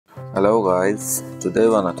Hello guys, today I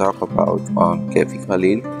wanna talk about on Kaifi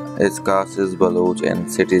Khalil. His caste is Baloch and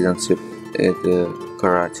citizenship is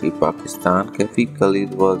Karachi, Pakistan. Kaifi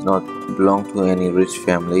Khalil was not belong to any rich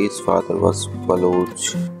family. His father was Baloch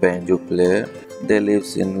banjo player. They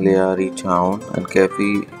lives in Liari town and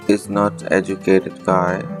Kaifi is not educated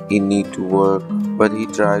guy. He need to work but he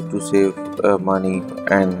tried to save money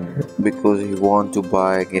and because he want to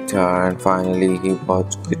buy a guitar and finally he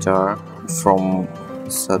bought guitar from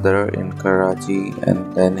Sadr in Karachi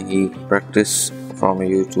and then he practiced from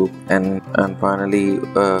YouTube and finally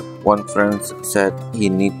one friend said he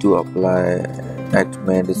need to apply at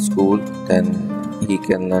med school then he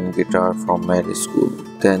can learn guitar from med school.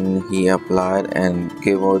 Then he applied and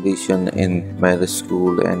gave audition in med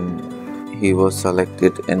school and he was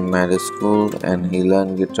selected in med school and he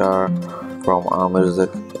learned guitar from Amir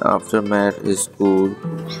Zaki. After med school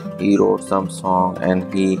he wrote some song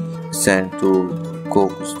and he sent to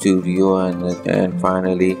Coke Studio and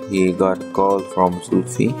finally he got a call from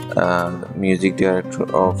Zulfi, music director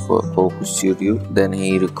of Coke Studio. Then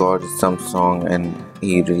he recorded some song and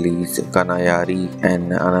he released Kanayari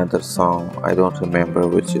and another song. I don't remember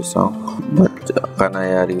which song, but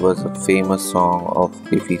Kanayari was a famous song of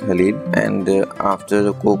Kaifi Khalil. And after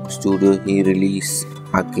the Coke Studio, he released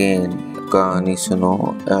again Kahani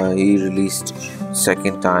Suno. He released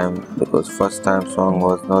second time because first time song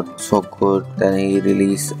was not so good. Then he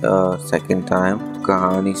released second time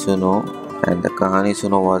Kahani Suno and the Kahani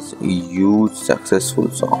Suno was a huge successful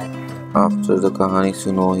song. After the Kahani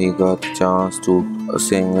Suno he got a chance to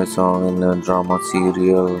sing a song in a drama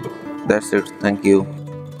serial. That's it. Thank you.